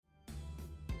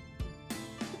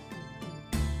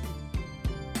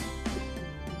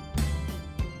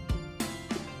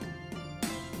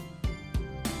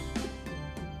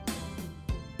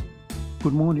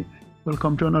Good morning.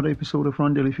 Welcome to another episode of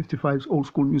Rondelli 55's Old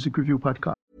School Music Review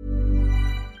Podcast.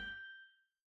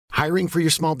 Hiring for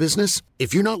your small business?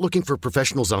 If you're not looking for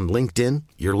professionals on LinkedIn,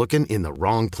 you're looking in the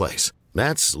wrong place.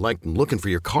 That's like looking for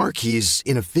your car keys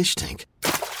in a fish tank.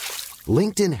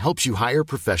 LinkedIn helps you hire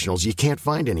professionals you can't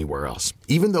find anywhere else,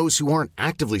 even those who aren't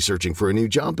actively searching for a new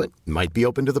job but might be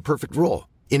open to the perfect role.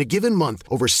 In a given month,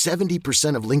 over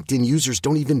 70% of LinkedIn users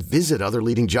don't even visit other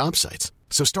leading job sites.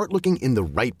 So start looking in the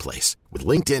right place. With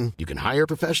LinkedIn, you can hire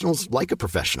professionals like a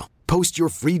professional. Post your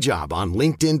free job on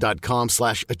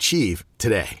linkedin.com/achieve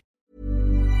today.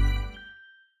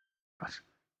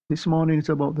 This morning it's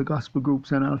about the gospel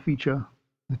groups, and I'll feature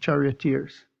the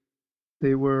Charioteers.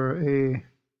 They were a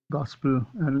gospel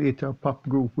and later pop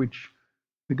group which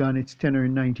began its tenure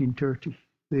in 1930.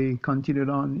 They continued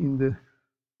on in the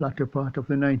latter part of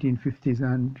the 1950s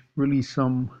and released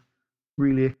some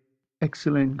really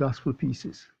excellent gospel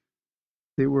pieces.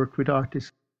 They worked with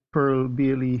artists Pearl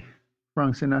Bailey,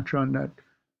 Frank Sinatra on that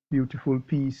beautiful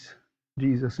piece,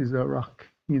 Jesus is a Rock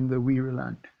in the Weary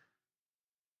Land.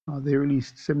 They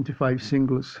released 75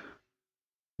 singles,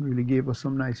 really gave us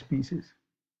some nice pieces.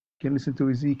 You can listen to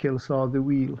Ezekiel Saw the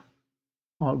Wheel,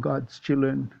 All God's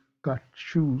Children Got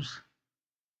Shoes,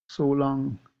 So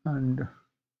Long, and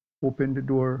Open the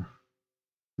Door,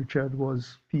 which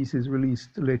was pieces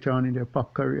released later on in their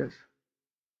pop careers.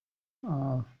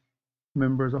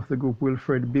 Members of the group: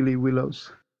 Wilfred Billy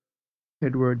Willows,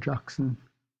 Edward Jackson,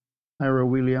 Ira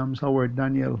Williams, Howard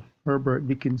Daniel, Herbert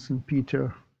Dickinson,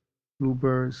 Peter Lou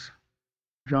Burrs,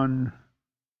 John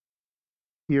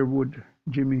Earwood,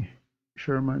 Jimmy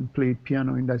Sherman played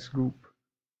piano in that group.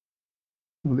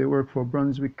 They worked for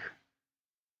Brunswick,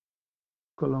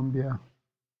 Columbia,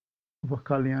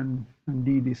 Vocalion, and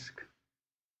D-Disc.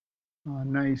 A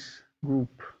nice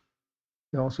group.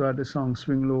 They also had the song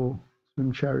Swing Low,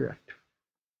 Swing Chariot.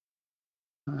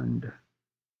 And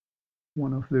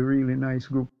one of the really nice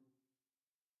groups.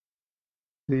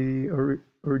 They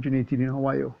originated in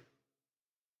Ohio.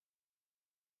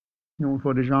 Known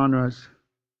for the genres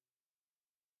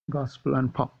gospel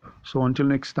and pop. So until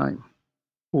next time,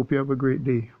 hope you have a great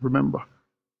day. Remember,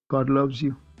 God loves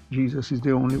you. Jesus is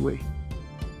the only way.